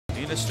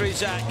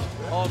STRYZHAK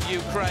of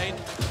Ukraine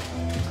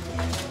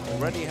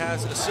already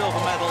has a silver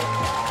medal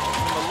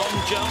in the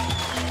long jump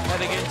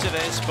heading into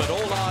this, but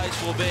all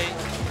eyes will be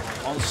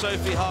on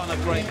Sophie HAHN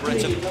of Great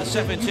Britain, the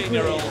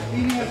 17-year-old,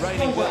 the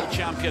reigning world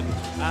champion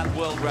and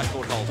world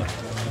record holder.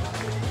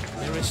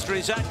 Here is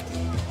STRYZHAK,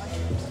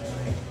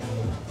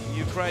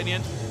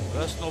 Ukrainian,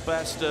 personal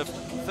best of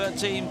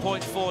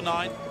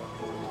 13.49.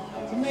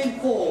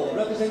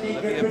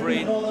 Olivia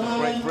BREEN of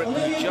Great Britain,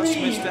 who just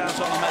missed out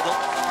on a medal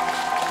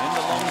in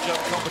the long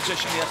jump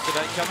competition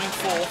yesterday, coming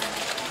fourth.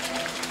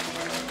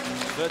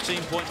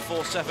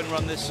 13.47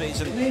 run this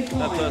season,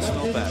 her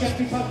personal best.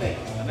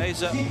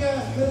 Anezka,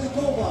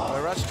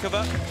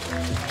 VEJRAZKOVA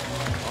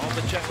of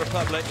the Czech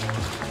Republic.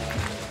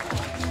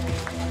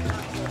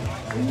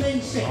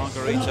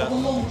 Margarita,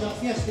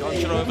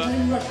 GONCHAROVA,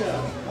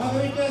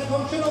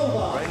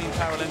 reigning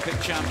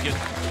Paralympic champion.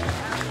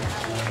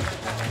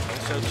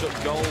 Also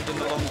took gold in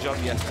the long jump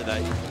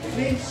yesterday.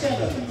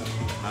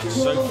 And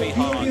Sophie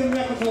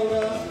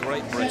HAHN,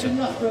 Great Britain.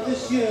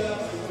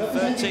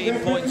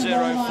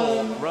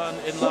 13.04 run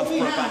in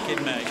Loughborough back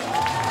in May.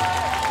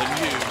 The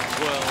new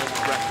world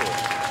record.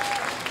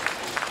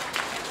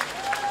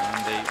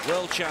 And the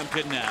world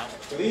champion now,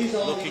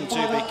 looking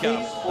to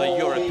become the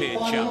European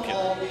champion.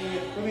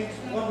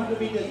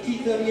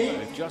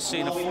 We've just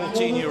seen a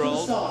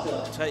 14-year-old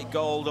take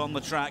gold on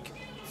the track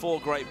for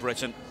Great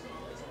Britain.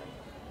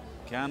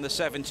 Can the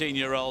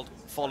 17-year-old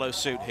follow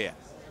suit here?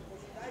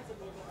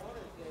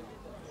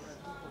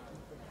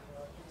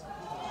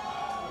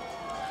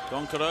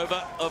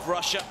 GONCHAROVA of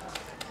Russia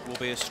will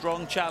be a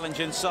strong challenge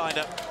inside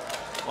her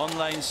on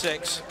lane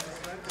 6.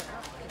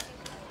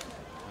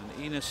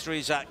 And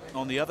STRYZHAK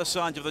on the other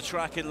side of the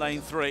track in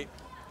lane 3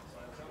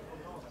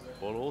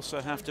 will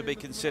also have to be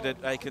considered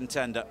a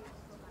contender.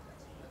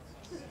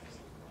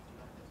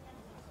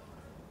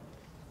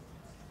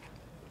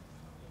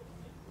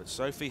 But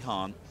Sophie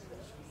HAHN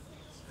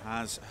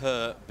has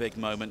her big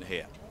moment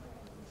here.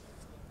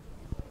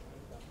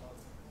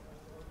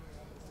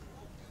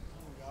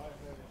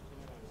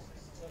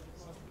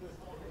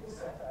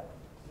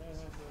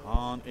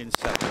 HAHN in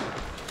 7,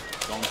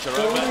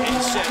 GONCHAROVA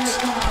in 6, and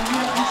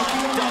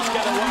HAHN does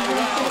get away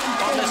well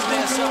on this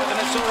near side, and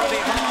it's already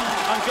HAHN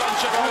and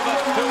GONCHAROVA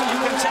who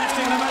are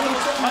contesting the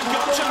medals, and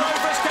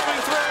GONCHAROVA is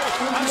coming through,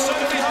 and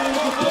Sophie HAHN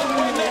will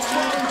win this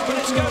one, but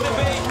it's going to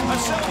be a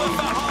silver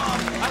for HAHN,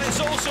 and it's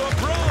also a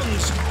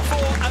bronze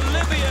for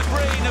Olivia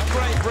BREEN of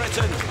Great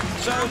Britain.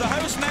 So the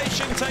host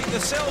nation take the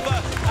silver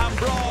and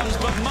bronze,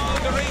 but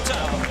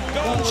Margarita,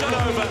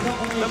 GONCHAROVA,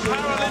 the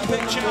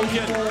Paralympic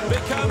champion,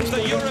 becomes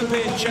the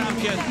European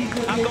champion,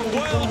 and the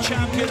world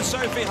champion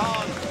Sophie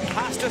HAHN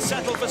has to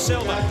settle for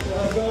silver.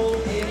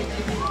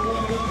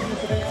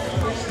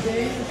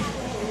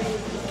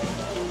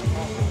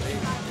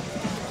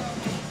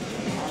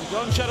 And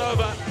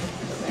GONCHAROVA,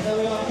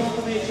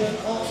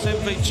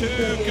 simply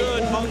too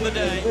good on the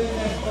day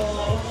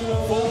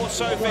for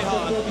Sophie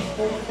HAHN.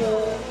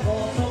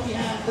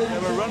 They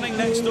were running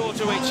next door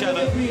to each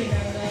other,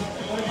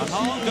 and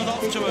HAHN got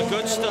off to a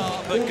good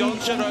start, but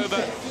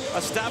GONCHAROVA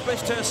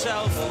established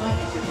herself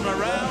from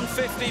around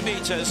 50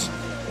 meters.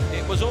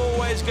 It was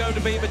always going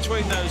to be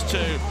between those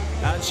two,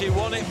 and she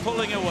won it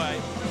pulling away.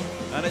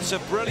 And it's a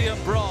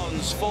brilliant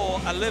bronze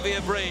for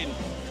Olivia BREEN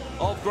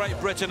of Great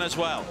Britain as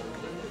well.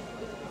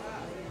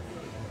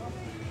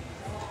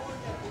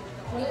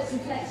 Well, let's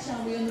reflect,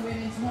 shall we, on the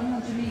women's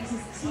 100 metres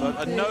T38.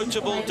 But a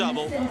notable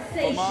double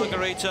for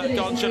Margarita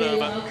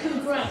GONCHAROVA.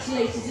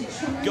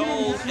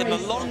 Gold in the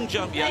long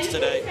jump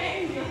yesterday,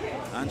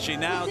 and she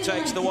now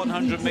takes the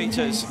 100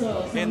 metres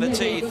in the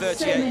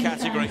T38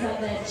 category.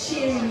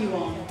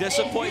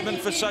 Disappointment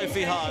for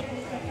Sophie HAHN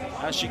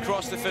as she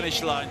crossed the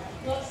finish line.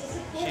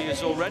 She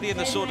is already in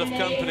the sort of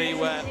company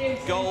where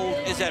gold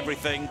is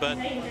everything, but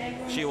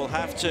she will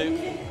have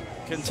to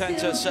content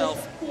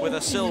herself with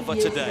a silver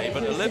today.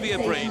 But Olivia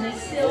BREEN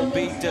will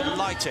be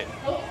delighted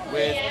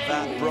with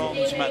that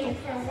bronze medal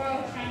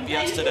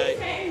yesterday,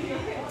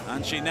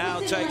 and she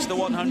now takes the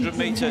 100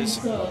 metres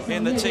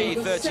in the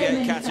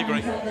T38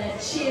 category.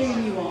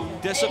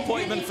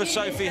 Disappointment for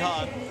Sophie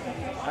HAHN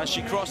as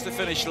she crossed the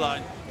finish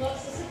line.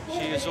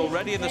 She is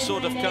already in the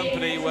sort of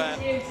company where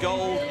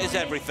gold is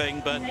everything,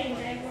 but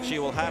she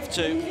will have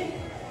to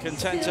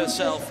content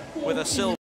herself with a silver.